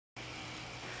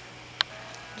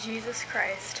Jesus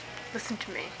Christ. Listen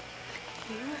to me.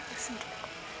 You listen to me.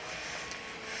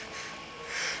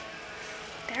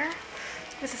 There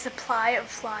is a supply of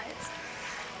flies.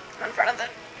 I'm in front of the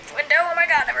window. Oh my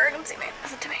god, everyone can see me.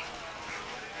 Listen to me.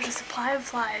 There's a supply of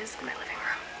flies in my living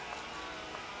room.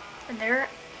 And they're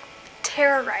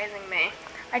terrorizing me.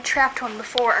 I trapped one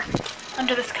before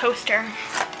under this coaster.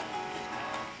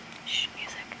 Shh,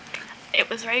 music. It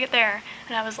was right there.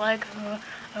 And I was like,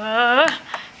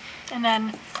 and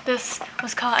then this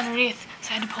was caught underneath,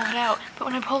 so I had to pull it out. But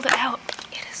when I pulled it out,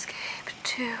 it escaped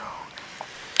too.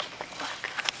 Look,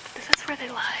 this is where they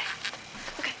lie.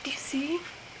 Okay, do you see?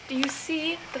 Do you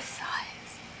see the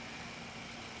size?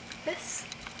 This?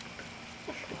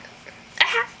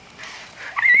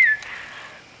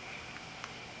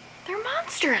 They're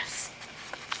monstrous.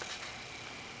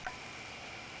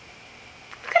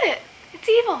 Look at it. It's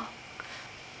evil.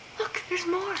 Look, there's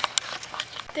more.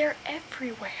 They're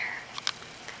everywhere.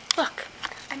 Look,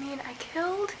 I mean, I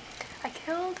killed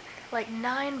like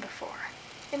 9 before.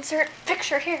 Insert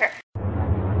picture here.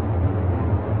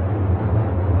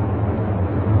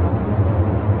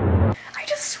 I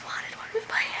just swatted one with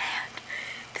my hand.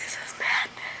 This is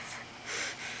madness.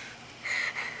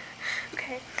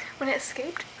 Okay, when it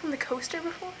escaped from the coaster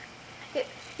before,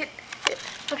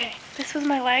 okay, this was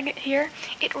my leg here.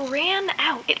 It ran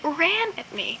out. It ran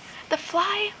at me. The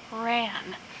fly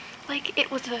ran. Like it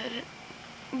was a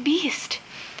beast.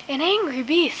 An angry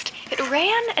beast. It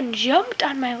ran and jumped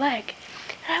on my leg.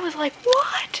 And I was like,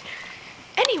 what?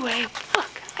 Anyway,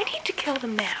 look, I need to kill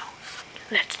them now.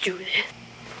 Let's do this.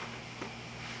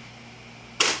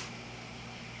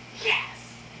 Yes.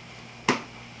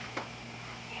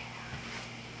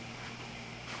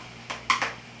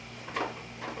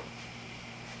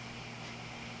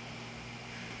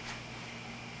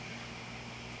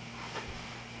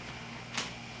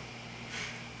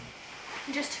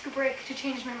 I just took a break to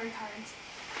change memory cards,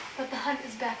 but the hunt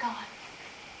is back on.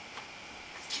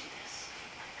 Let's do this.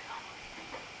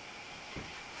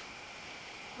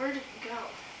 Where did it go?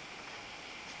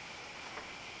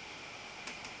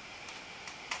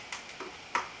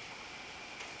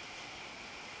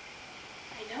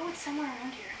 I know it's somewhere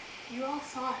around here. You all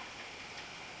saw it.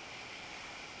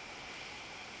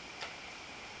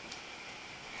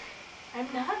 I'm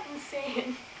not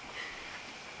insane.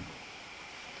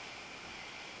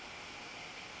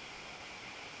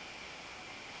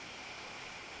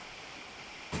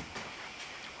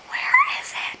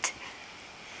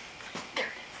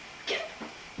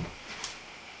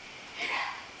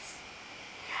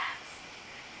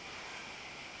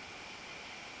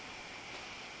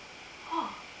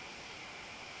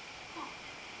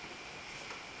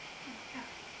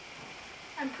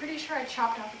 I'm pretty sure I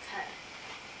chopped off its head.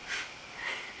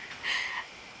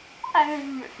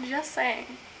 I'm just saying.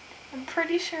 I'm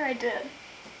pretty sure I did.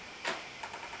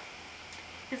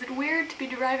 Is it weird to be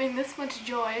deriving this much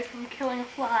joy from killing a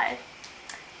fly?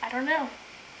 I don't know.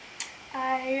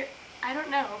 I don't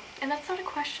know. And that's not a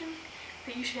question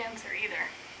that you should answer either.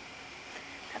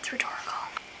 That's rhetorical.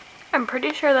 I'm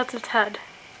pretty sure that's its head.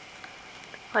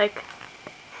 Like,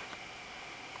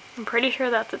 I'm pretty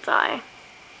sure that's its eye.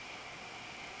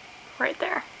 Right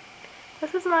there.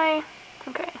 This is my,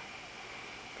 okay.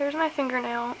 There's my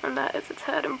fingernail, and that is its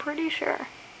head, I'm pretty sure.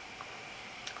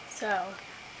 So,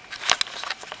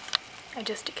 I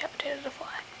just decapitated a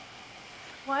fly.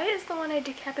 Why is the one I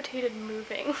decapitated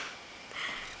moving?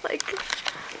 Like,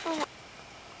 oh.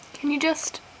 Can you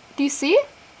just, do you see?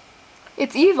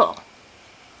 It's evil.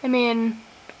 I mean,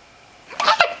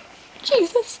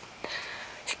 Jesus.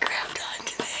 It grabbed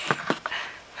onto me.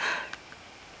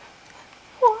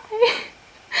 Why?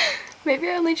 Maybe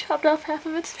I only chopped off half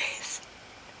of its face.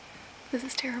 This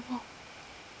is terrible.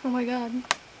 Oh my god.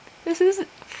 This is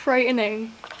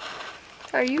frightening.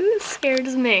 Are you as scared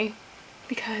as me?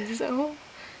 Because, oh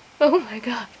my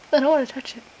god. I don't want to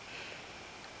touch it.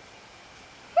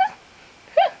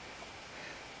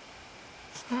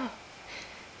 Oh.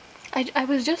 I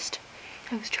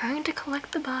was trying to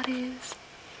collect the bodies.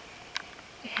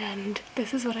 And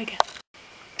this is what I get.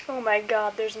 Oh my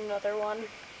god, there's another one.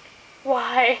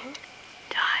 Why?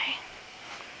 Die.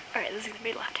 Alright, this is gonna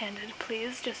be left-handed.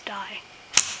 Please, just die.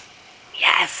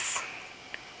 Yes!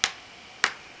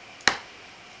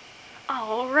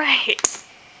 Alright.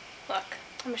 Look,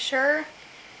 I'm sure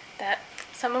that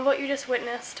some of what you just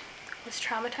witnessed was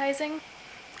traumatizing.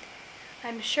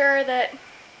 I'm sure that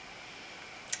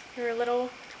you're a little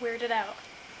weirded out.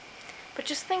 But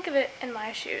just think of it in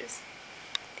my shoes.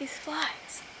 These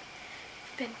flies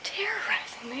have been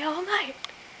terrorizing me all night.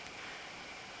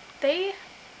 They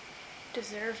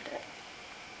deserved it.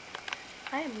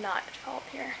 I am not at fault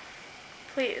here.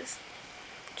 Please.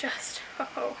 Just,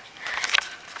 oh.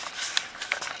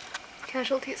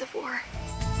 Casualties of war.